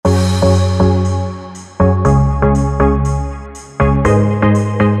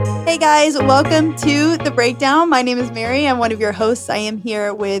guys, welcome to The Breakdown. My name is Mary. I'm one of your hosts. I am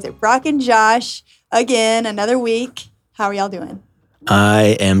here with Broc and Josh again, another week. How are y'all doing?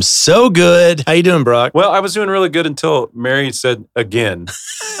 I am so good. How you doing, Broc? Well, I was doing really good until Mary said again.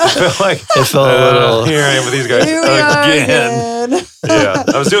 I felt like It felt a little. here I am with these guys Here we are again. Yeah,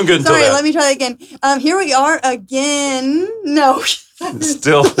 I was doing good until Sorry, that. let me try that again. Here we are again. No.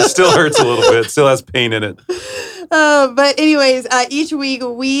 Still hurts a little bit. Still has pain in it. But anyways, each week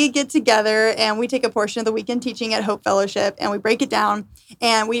we get together and we take a portion of the weekend teaching at Hope Fellowship and we break it down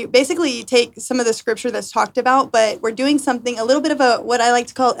and we basically take some of the scripture that's talked about, but we're doing something, a little bit of what I like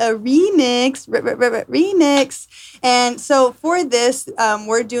to call a remix. And so for this,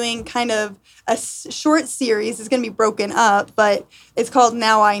 we're doing kind of a short series. It's going to be broken up, but it's called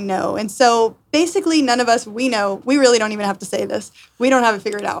Now I Know. And so basically none of us, we really don't even have to say this. We don't have it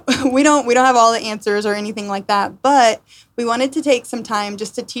figured out. We don't have all the answers or anything like that, but we wanted to take some time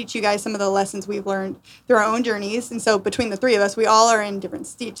just to teach you guys some of the lessons we've learned through our own journeys. And so between the three of us, we all are in different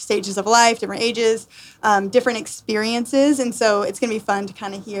stages of life, different ages, different experiences. And so it's going to be fun to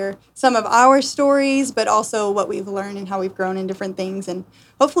kind of hear some of our stories, but also what we've learned and how we've grown in different things. And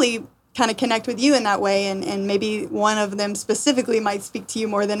hopefully kind of connect with you in that way, and maybe one of them specifically might speak to you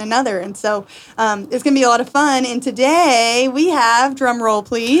more than another. And so it's going to be a lot of fun. And today we have, drum roll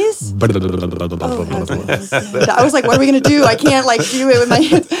please. I was like, what are we going to do? I can't do it with my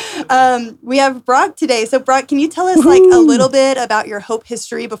hands. We have Broc today. So Broc, can you tell us a little bit about your Hope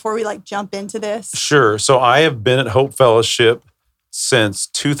history before we jump into this? Sure. So I have been at Hope Fellowship since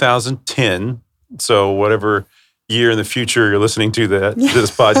 2010. So whatever year in the future you're listening to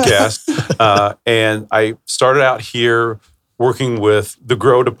this podcast. And I started out here working with the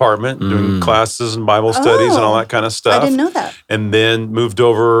Grow department, doing classes and Bible studies and all that kind of stuff. I didn't know that. And then moved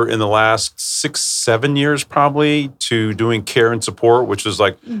over in the last 6-7 years probably to doing care and support, which is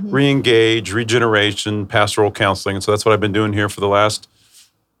re-engage, regeneration, pastoral counseling. And so that's what I've been doing here for the last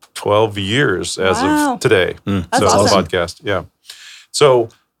 12 years as of today. That's awesome. Podcast. Yeah. So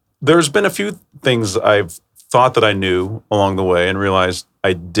there's been a few things I've thought that I knew along the way and realized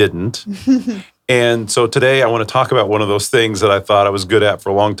I didn't. And so today I want to talk about one of those things that I thought I was good at for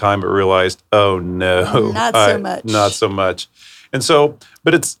a long time, but realized, oh no. Not so much. And so,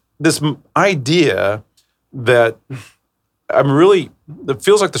 but it's this idea that it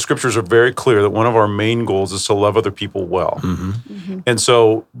feels like the scriptures are very clear that one of our main goals is to love other people well. And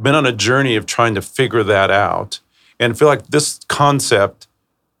so been on a journey of trying to figure that out and feel like this concept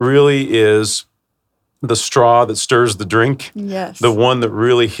really is the straw that stirs the drink, the one that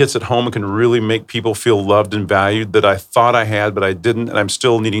really hits it home and can really make people feel loved and valued that I thought I had, but I didn't, and I'm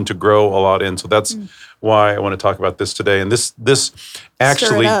still needing to grow a lot in. So that's why I want to talk about this today. And this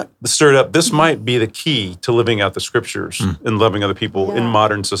actually, stir it up. This might be the key to living out the scriptures and loving other people in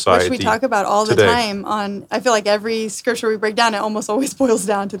modern society. Which we talk about all the time I feel like every scripture we break down, it almost always boils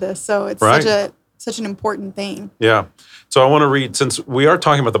down to this. So it's such an important thing. Yeah. So I want to read, since we are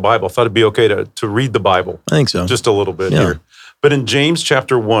talking about the Bible, I thought it'd be okay to read the Bible. I think so. Just a little bit here. But in James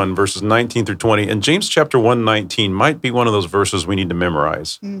chapter 1, verses 19 through 20, and James chapter 1, 19 might be one of those verses we need to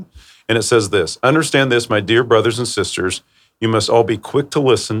memorize. And it says this, "Understand this, my dear brothers and sisters, you must all be quick to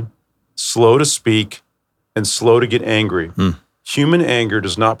listen, slow to speak, and slow to get angry. Human anger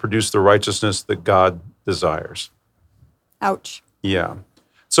does not produce the righteousness that God desires." Ouch. Yeah.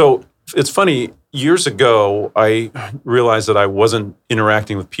 So it's funny, years ago, I realized that I wasn't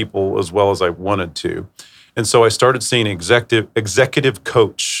interacting with people as well as I wanted to. And so I started seeing an executive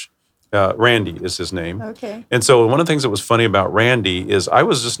coach. Randy is his name. Okay. And so one of the things that was funny about Randy is I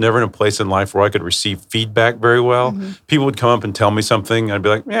was just never in a place in life where I could receive feedback very well. People would come up and tell me something. And I'd be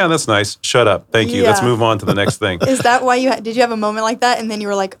like, yeah, that's nice. Shut up. Thank you. Let's move on to the next thing. Is that why did you have a moment like that? And then you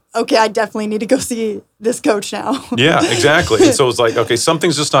were like, okay, I definitely need to go see this coach now. Yeah, exactly. And so it was like, okay,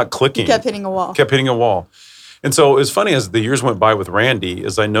 something's just not clicking. You kept hitting a wall. And so it was funny as the years went by with Randy,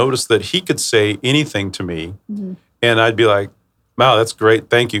 is I noticed that he could say anything to me. And I'd be like, wow, that's great.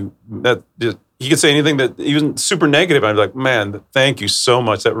 Thank you. He could say anything that even super negative. I'd be like, man, thank you so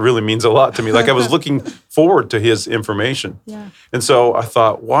much. That really means a lot to me. Like I was looking forward to his information. Yeah. And so I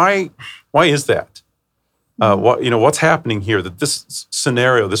thought, why is that? What's happening here? That this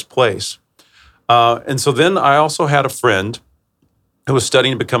scenario, this place. And so then I also had a friend who was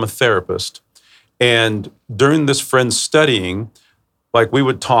studying to become a therapist. And during this friend's studying, we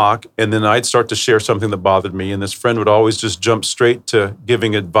would talk, and then I'd start to share something that bothered me, and this friend would always just jump straight to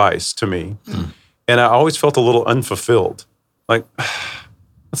giving advice to me. And I always felt a little unfulfilled. Like,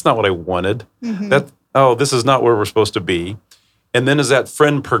 that's not what I wanted. This is not where we're supposed to be. And then as that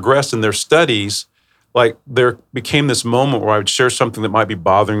friend progressed in their studies, like there became this moment where I would share something that might be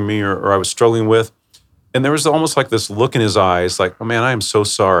bothering me or I was struggling with. And there was almost like this look in his eyes, like, oh man, I am so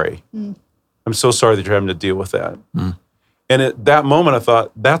sorry. I'm so sorry that you're having to deal with that. And at that moment, I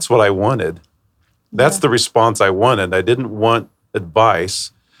thought, that's what I wanted. That's the response I wanted. I didn't want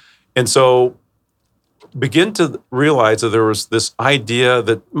advice. And so begin to realize that there was this idea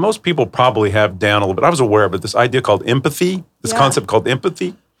that most people probably have down a little bit. I was aware of it, this idea called empathy, this concept called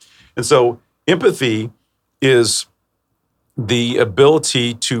empathy. And so empathy is the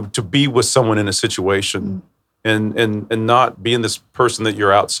ability to be with someone in a situation and not being this person that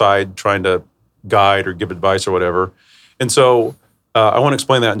you're outside trying to guide or give advice or whatever. And so I want to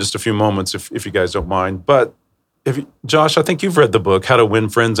explain that in just a few moments if you guys don't mind. But Josh, I think you've read the book, How to Win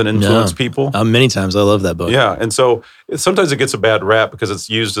Friends and Influence People. Many times. I love that book. Yeah. And so sometimes it gets a bad rap because it's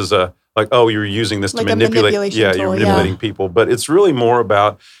used as you're using this to manipulate. Yeah, you're manipulating people. But it's really more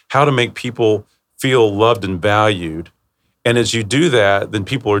about how to make people feel loved and valued. And as you do that, then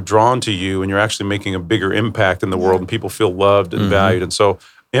people are drawn to you and you're actually making a bigger impact in the world and people feel loved and valued. And so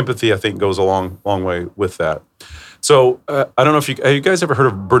empathy, I think, goes a long way with that. So I don't know if have you guys ever heard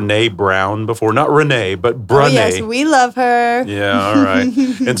of Brené Brown before? Not Renee, but Brené. Oh, yes, we love her. Yeah, all right.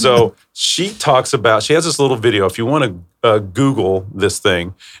 And so she has this little video. If you want to Google this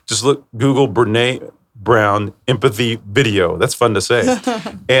thing, just Google Brené Brown empathy video. That's fun to say.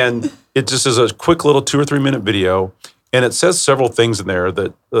 And it just is a quick little 2 or 3 minute video. And it says several things in there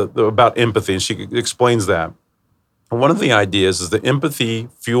that about empathy. And she explains that. And one of the ideas is that empathy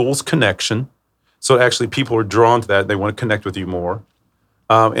fuels connection. So actually people are drawn to that. They want to connect with you more.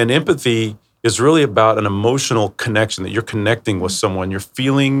 And empathy is really about an emotional connection, that you're connecting with someone. You're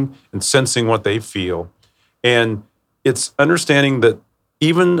feeling and sensing what they feel. And it's understanding that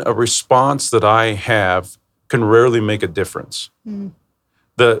even a response that I have can rarely make a difference.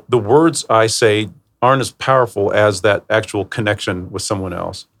 The words I say aren't as powerful as that actual connection with someone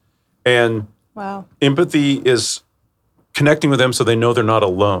else. And empathy is connecting with them so they know they're not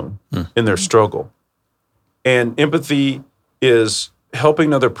alone in their struggle. And empathy is helping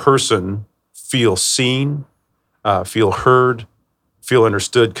another person feel seen, feel heard, feel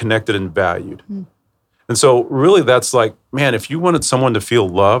understood, connected, and valued. And so really that's like, man, if you wanted someone to feel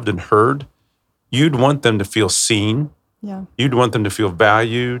loved and heard, you'd want them to feel seen. You'd want them to feel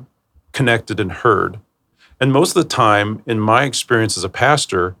valued, connected, and heard. And most of the time, in my experience as a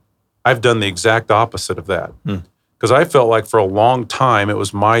pastor, I've done the exact opposite of that. Because I felt like for a long time, it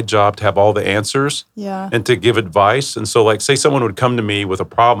was my job to have all the answers and to give advice. And so like, say someone would come to me with a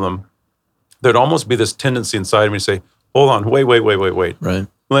problem, there'd almost be this tendency inside of me to say, hold on, wait. Right.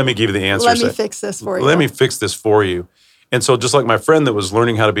 Let me give you the answer. Let me fix this for you. Let me fix this for you. And so just like my friend that was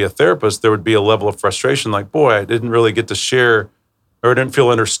learning how to be a therapist, there would be a level of frustration like, boy, I didn't really get to share or I didn't feel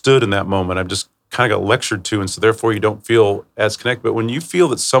understood in that moment. I'm just kind of got lectured to. And so therefore you don't feel as connected. But when you feel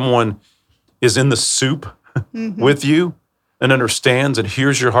that someone is in the soup with you and understands and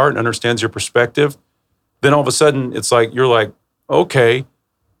hears your heart and understands your perspective, then all of a sudden it's like, you're like, okay,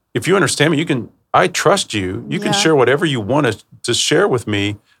 if you understand me, I trust you. You can share whatever you want to share with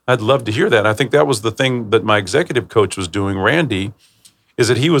me. I'd love to hear that. And I think that was the thing that my executive coach was doing, Randy, is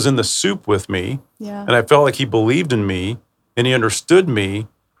that he was in the soup with me. And I felt like he believed in me and he understood me.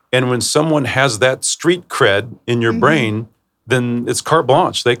 And when someone has that street cred in your brain, then it's carte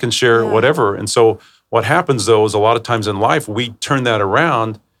blanche. They can share whatever. And so what happens though is a lot of times in life, we turn that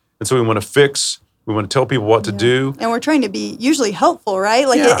around. And so we want to fix, we want to tell people what to do. And we're trying to be usually helpful, right?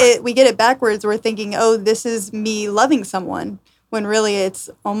 Like we get it backwards. We're thinking, oh, this is me loving someone, when really it's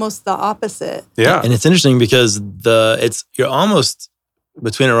almost the opposite. Yeah. And it's interesting because you're almost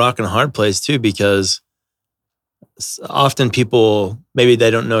between a rock and a hard place too, because often people, maybe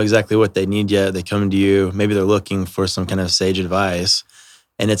they don't know exactly what they need yet. They come to you, maybe they're looking for some kind of sage advice.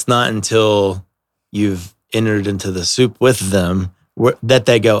 And it's not until you've entered into the soup with them that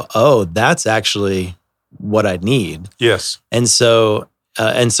they go, oh, that's actually what I need. Yes. And so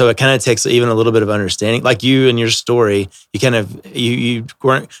it kind of takes even a little bit of understanding. Like you and your story, you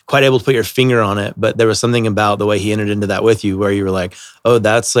weren't quite able to put your finger on it, but there was something about the way he entered into that with you where you were like, oh,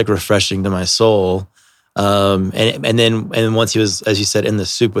 that's like refreshing to my soul. And once he was, as you said, in the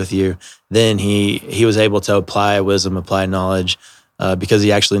soup with you, then he was able to apply wisdom, apply knowledge, because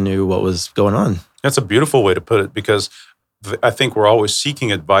he actually knew what was going on. That's a beautiful way to put it, because I think we're always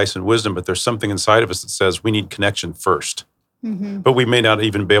seeking advice and wisdom, but there's something inside of us that says we need connection first. But we may not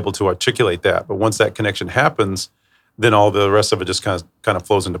even be able to articulate that. But once that connection happens, then all the rest of it just kind of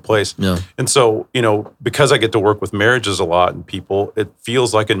flows into place. Yeah. And so, because I get to work with marriages a lot and people, it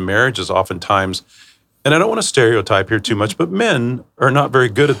feels like in marriages oftentimes and I don't want to stereotype here too much, but men are not very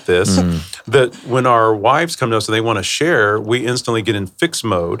good at this, that when our wives come to us and they want to share, we instantly get in fix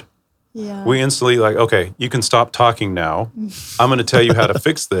mode. Yeah. We instantly like, okay, you can stop talking now. I'm going to tell you how to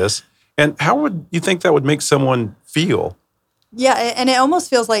fix this. And how would you think that would make someone feel? Yeah, and it almost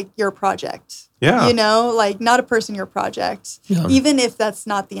feels like your project. Yeah. You know, like not a person, your project. Yeah. Even if that's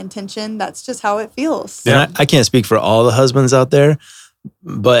not the intention, that's just how it feels. And I can't speak for all the husbands out there,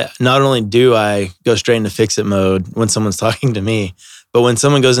 but not only do I go straight into fix-it mode when someone's talking to me, but when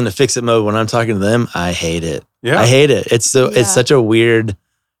someone goes into fix-it mode when I'm talking to them, I hate it. Yeah. I hate it. It's such a weird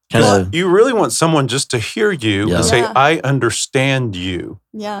kind of... You really want someone just to hear you and say, Yeah. I understand you.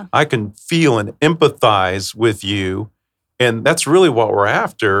 Yeah. I can feel and empathize with you. And that's really what we're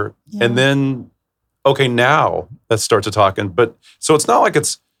after. Yeah. And then, okay, now let's start to talking. But so it's not like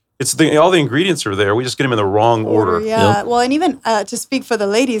it's all the ingredients are there. We just get them in the wrong order. Yeah. Yep. Well, and even to speak for the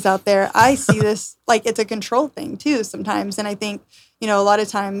ladies out there, I see this like it's a control thing too sometimes. And I think, you know, a lot of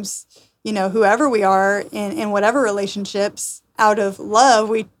times, you know, whoever we are in whatever relationships, out of love,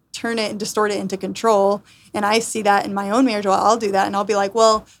 we turn it and distort it into control. And I see that in my own marriage. Well, I'll do that. And I'll be like,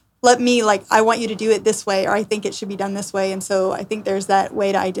 well, I want you to do it this way, or I think it should be done this way. And so I think there's that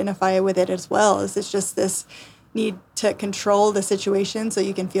way to identify with it as well, is it's just this need to control the situation so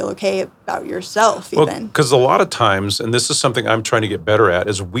you can feel okay about yourself even. Because a lot of times, and this is something I'm trying to get better at,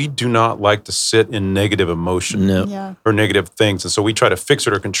 is we do not like to sit in negative emotion Yeah. or negative things. And so we try to fix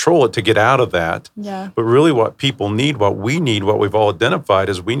it or control it to get out of that. Yeah. But really what people need, what we need, what we've all identified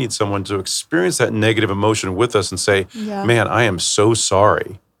is we need someone to experience that negative emotion with us and say, Yeah. man, I am so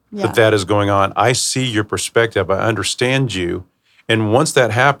sorry that is going on. I see your perspective. I understand you. And once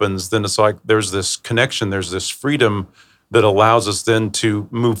that happens, then it's like there's this connection, there's this freedom that allows us then to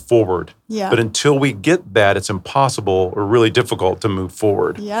move forward. Yeah. But until we get that, it's impossible or really difficult to move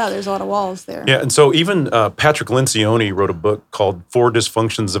forward. Yeah, there's a lot of walls there. Yeah, and so even Patrick Lencioni wrote a book called Four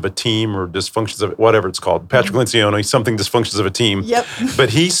Dysfunctions of a Team, or Dysfunctions of whatever it's called. Patrick Lencioni, something Dysfunctions of a Team. Yep. But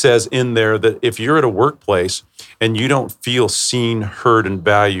he says in there that if you're at a workplace and you don't feel seen, heard, and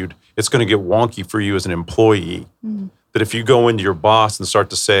valued, it's going to get wonky for you as an employee. That if you go into your boss and start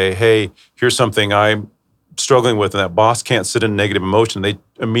to say, hey, here's something I'm struggling with, and that boss can't sit in negative emotion, they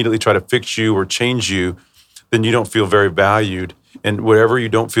immediately try to fix you or change you, then you don't feel very valued. And wherever you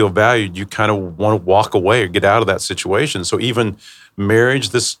don't feel valued, you kind of want to walk away or get out of that situation. So even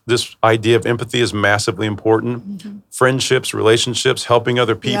marriage, this idea of empathy is massively important. Friendships, relationships, helping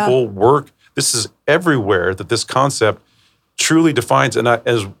other people, work. This is everywhere that this concept truly defines. And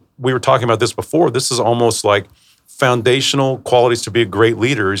as we were talking about this before, this is almost like foundational qualities to be a great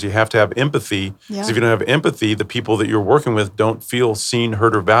leader is you have to have empathy. Because if you don't have empathy, the people that you're working with don't feel seen,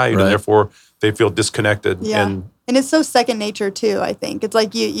 heard, or valued, and therefore they feel disconnected. Yeah. And it's so second nature too, I think. It's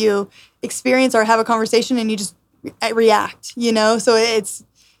like you experience or have a conversation and you just react, you know? So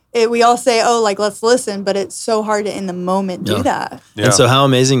we all say, oh, like, let's listen, but it's so hard to in the moment do that. Yeah. And so how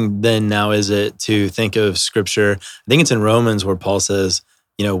amazing then now is it to think of scripture? I think it's in Romans where Paul says,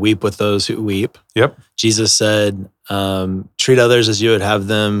 you know, weep with those who weep. Yep. Jesus said, treat others as you would have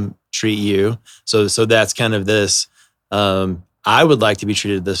them treat you. So that's kind of this, I would like to be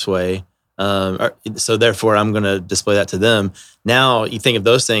treated this way. So therefore I'm going to display that to them. Now you think of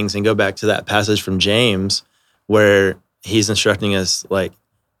those things and go back to that passage from James where he's instructing us like,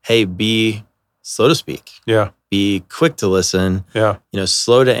 hey, be slow to speak. Yeah. Be quick to listen. Yeah. You know,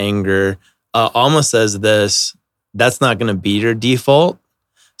 slow to anger. Almost says this, that's not going to be your default.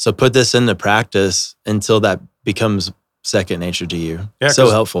 So put this into practice until that becomes second nature to you. Yeah,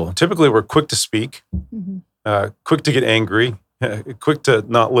 so helpful. Typically, we're quick to speak, quick to get angry, quick to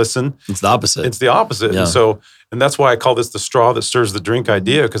not listen. It's the opposite. It's the opposite. Yeah. And that's why I call this the straw that stirs the drink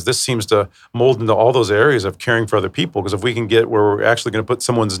idea, because this seems to mold into all those areas of caring for other people. Because if we can get where we're actually going to put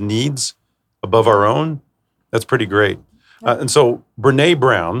someone's needs above our own, that's pretty great. And so Brené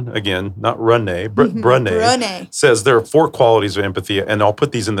Brown, again, not Brené, Brené says there are 4 qualities of empathy, and I'll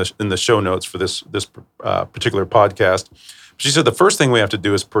put these in the show notes for this particular podcast. She said the first thing we have to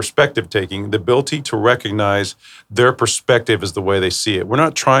do is perspective taking, the ability to recognize their perspective is the way they see it. We're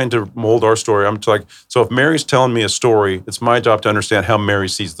not trying to mold our story. I'm like, so if Mary's telling me a story, it's my job to understand how Mary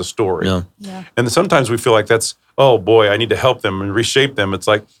sees the story. Yeah. Yeah. And sometimes we feel like that's, oh boy, I need to help them and reshape them. It's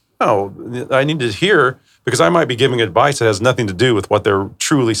like, no, I need to hear, because I might be giving advice that has nothing to do with what they're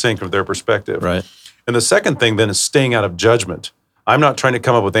truly saying from their perspective. Right. And the second thing then is staying out of judgment. I'm not trying to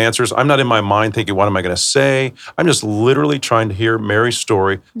come up with answers. I'm not in my mind thinking, what am I going to say? I'm just literally trying to hear Mary's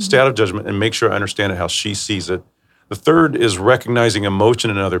story, stay out of judgment, and make sure I understand it how she sees it. The third is recognizing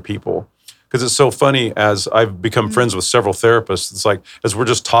emotion in other people. Because it's so funny as I've become friends with several therapists. It's like, as we're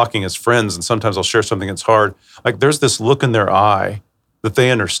just talking as friends, and sometimes I'll share something that's hard, like there's this look in their eye that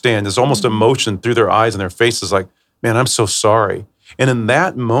they understand. There's almost emotion through their eyes and their faces like, man, I'm so sorry. And in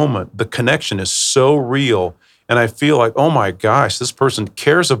that moment, the connection is so real. And I feel like, oh my gosh, this person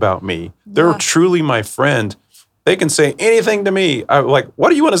cares about me. They're truly my friend. They can say anything to me. I'm like, what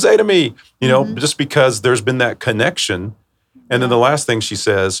do you want to say to me? You know, just because there's been that connection. And then the last thing she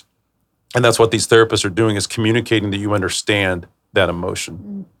says, and that's what these therapists are doing, is communicating that you understand that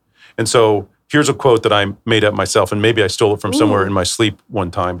emotion. And so here's a quote that I made up myself, and maybe I stole it from somewhere in my sleep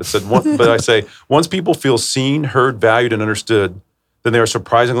one time, but but I say, once people feel seen, heard, valued, and understood, then they are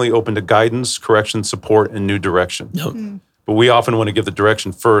surprisingly open to guidance, correction, support, and new direction. But we often want to give the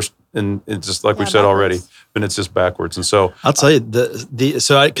direction first, and it's just like we've said already, but it's just backwards. And so I'll tell you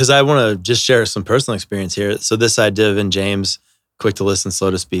because I want to just share some personal experience here. So this idea of in James, quick to listen,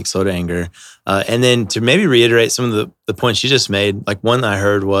 slow to speak, slow to anger, and then to maybe reiterate some of the points you just made. Like one I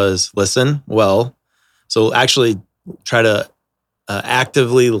heard was listen well. So actually try to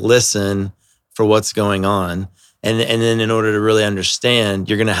actively listen for what's going on. And then in order to really understand,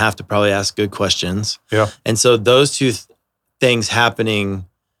 you're going to have to probably ask good questions. Yeah. And so those two things happening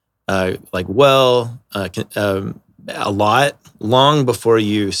a lot long before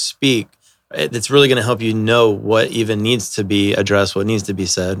you speak, it's really going to help you know what even needs to be addressed, what needs to be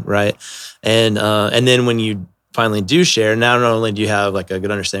said, right? And then when you finally do share, now not only do you have like a good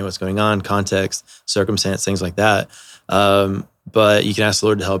understanding of what's going on, context, circumstance, things like that, but you can ask the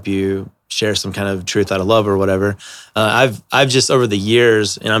Lord to help you share some kind of truth out of love or whatever. I've just over the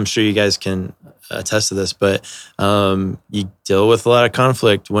years, and I'm sure you guys can attest to this, but you deal with a lot of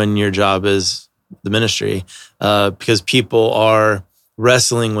conflict when your job is the ministry, because people are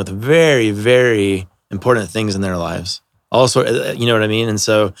wrestling with very, very important things in their lives. Also, you know what I mean? And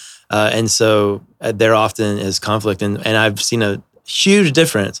so there often is conflict, and I've seen a huge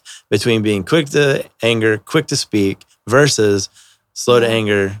difference between being quick to anger, quick to speak, versus slow to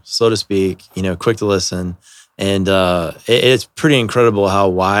anger, slow to speak, quick to listen. And it's pretty incredible how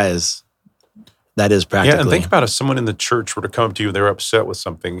wise that is practically. Yeah, and think about if someone in the church were to come up to you and they're upset with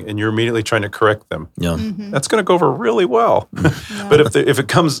something and you're immediately trying to correct them. Yeah. That's going to go over really well. But if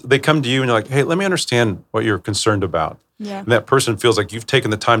they come to you and you're like, hey, let me understand what you're concerned about. Yeah. And that person feels like you've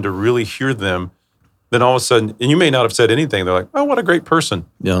taken the time to really hear them, then all of a sudden, and you may not have said anything, they're like, oh, what a great person.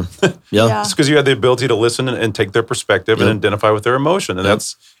 Yeah. Yeah. It's because you had the ability to listen and take their perspective and identify with their emotion. And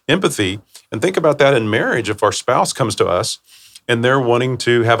that's empathy. And think about that in marriage. If our spouse comes to us and they're wanting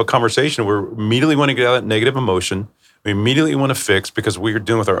to have a conversation, we're immediately want to get out of that negative emotion. We immediately want to fix because we're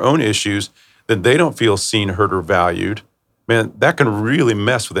dealing with our own issues. Then they don't feel seen, heard, or valued. Man, that can really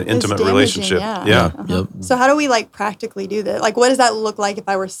mess with an intimate relationship. Yeah. So how do we practically do that? What does that look like if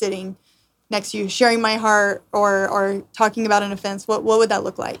I were sitting next to you, sharing my heart or talking about an offense? What would that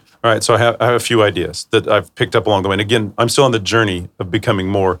look like? All right, so I have a few ideas that I've picked up along the way. And again, I'm still on the journey of becoming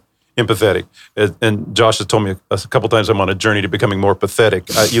more empathetic. And Josh has told me a couple times I'm on a journey to becoming more pathetic.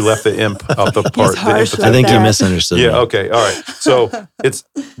 You left the imp out the part. I think you misunderstood me. Yeah, okay, all right. So it's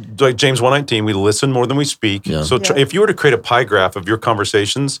like James 1:19, we listen more than we speak. Yeah. So if you were to create a pie graph of your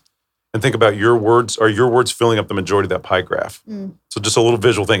conversations and think about your words, are your words filling up the majority of that pie graph? So just a little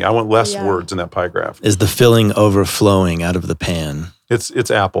visual thing. I want less words in that pie graph. Is the filling overflowing out of the pan?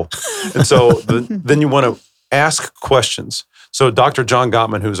 It's apple. And so then you want to ask questions. So Dr. John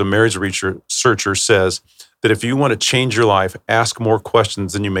Gottman, who's a marriage researcher, says that if you want to change your life, ask more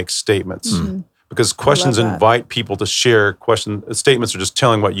questions than you make statements. Because questions invite people to share. Statements are just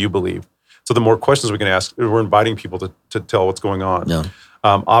telling what you believe. So the more questions we can ask, we're inviting people to tell what's going on. Yeah.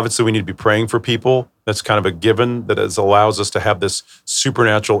 Obviously, we need to be praying for people. That's kind of a given that allows us to have this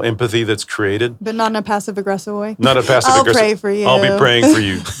supernatural empathy that's created. But not in a passive-aggressive way. Not a passive-aggressive. I'll pray for you. I'll be praying for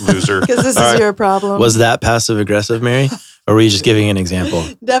you, loser. Because this is your problem. Was that passive-aggressive, Mary? Or were you just giving an example?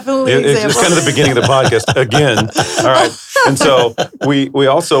 Definitely an example. It's kind of the beginning of the podcast again. All right. And so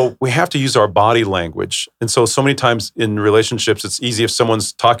we have to use our body language. And so many times in relationships, it's easy if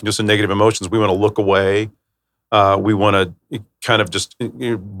someone's talking to us in negative emotions, we want to look away. We want to kind of just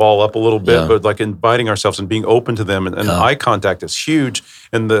ball up a little bit, but inviting ourselves and being open to them. And eye contact is huge.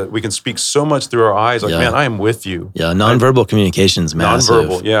 And we can speak so much through our eyes. Man, I am with you. Yeah, nonverbal communication is massive.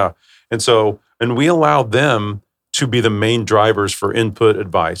 Nonverbal, yeah. And we allow them to be the main drivers for input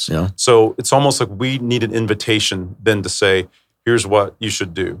advice. Yeah. So it's almost like we need an invitation then to say, here's what you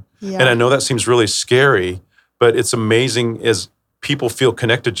should do. Yeah. And I know that seems really scary, but it's amazing as people feel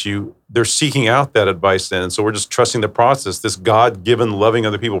connected to you, they're seeking out that advice then. And so we're just trusting the process, this God-given loving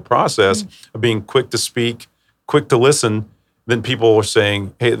other people process of being quick to speak, quick to listen, then people are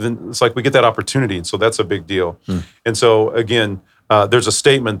saying, hey, then it's like we get that opportunity. And so that's a big deal. And so again, there's a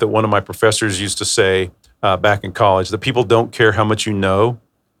statement that one of my professors used to say back in college, that people don't care how much you know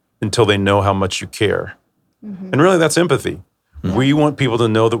until they know how much you care. And really that's empathy. We want people to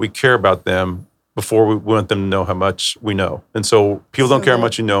know that we care about them before we want them to know how much we know. And so people don't care how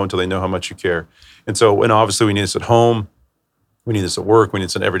much you know until they know how much you care. And so, and obviously we need this at home. We need this at work. We need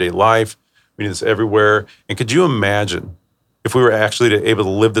this in everyday life. We need this everywhere. And could you imagine if we were actually able to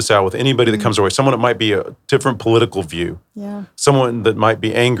live this out with anybody that comes our way, someone that might be a different political view, someone that might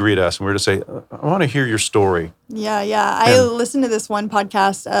be angry at us, and we're to say, I want to hear your story. Yeah. I listened to this one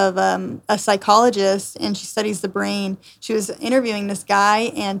podcast of a psychologist, and she studies the brain. She was interviewing this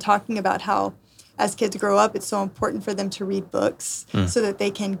guy and talking about how as kids grow up, it's so important for them to read books so that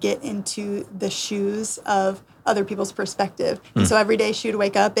they can get into the shoes of other people's perspective. And so every day she would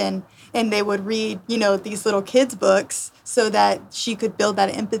wake up and they would read, these little kids' books so that she could build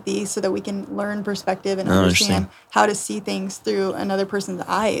that empathy so that we can learn perspective and understand how to see things through another person's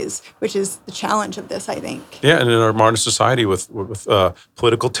eyes, which is the challenge of this, I think. Yeah, and in our modern society with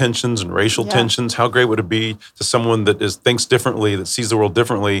political tensions and racial tensions, how great would it be to someone that thinks differently, that sees the world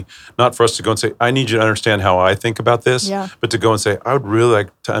differently, not for us to go and say, I need you to understand how I think about this, but to go and say, I would really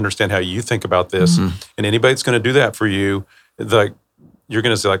like to understand how you think about this. And anybody that's going to do that for you, you're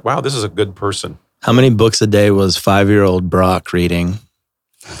going to say like, wow, this is a good person. How many books a day was 5-year-old Broc reading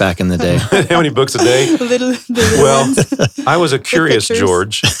back in the day? How many books a day? Well, I was a Curious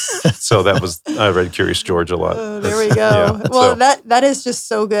George. So I read Curious George a lot. Oh, there we go. Well, that is just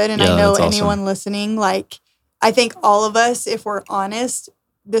so good. And I know anyone listening, I think all of us, if we're honest,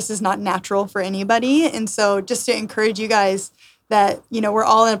 this is not natural for anybody. And so just to encourage you guys that, we're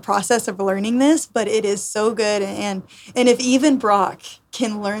all in a process of learning this, but it is so good. And if even Broc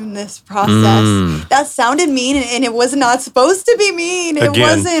can learn this process, that sounded mean, and it was not supposed to be mean. It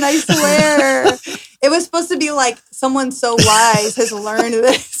wasn't, I swear. It was supposed to be like someone so wise has learned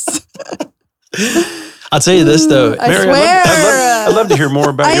this. I'll tell you this, though. I Mary, swear. I'd love to hear more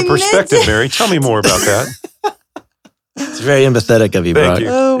about your perspective, Mary. Tell me more about that. It's very empathetic of you, Broc. Thank you.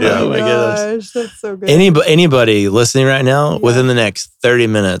 Oh my goodness. That's so good. Anybody listening right now, within the next 30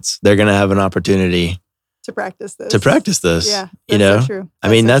 minutes, they're going to have an opportunity to practice this. Yeah, that's so true.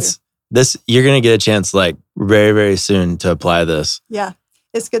 This. You're going to get a chance, very, very soon to apply this. Yeah.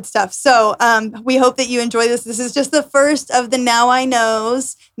 It's good stuff. So we hope that you enjoy this. This is just the first of the Now I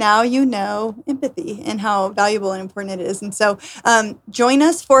Knows. Now you know empathy and how valuable and important it is. And so join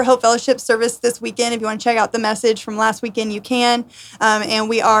us for Hope Fellowship service this weekend. If you want to check out the message from last weekend, you can. And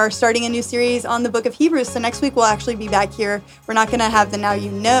we are starting a new series on the book of Hebrews. So next week we'll actually be back here. We're not going to have the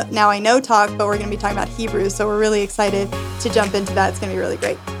Now I Know talk, but we're going to be talking about Hebrews. So we're really excited to jump into that. It's going to be really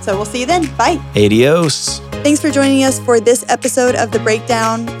great. So we'll see you then. Bye. Adios. Thanks for joining us for this episode of The Breakdown.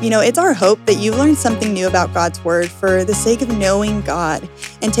 It's our hope that you've learned something new about God's Word for the sake of knowing God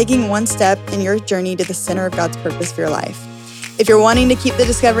and taking one step in your journey to the center of God's purpose for your life. If you're wanting to keep the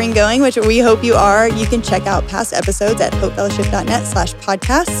discovering going, which we hope you are, you can check out past episodes at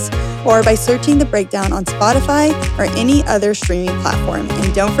hopefellowship.net/podcasts or by searching The Breakdown on Spotify or any other streaming platform.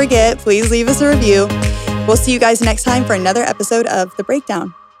 And don't forget, please leave us a review. We'll see you guys next time for another episode of The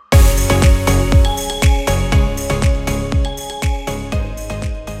Breakdown.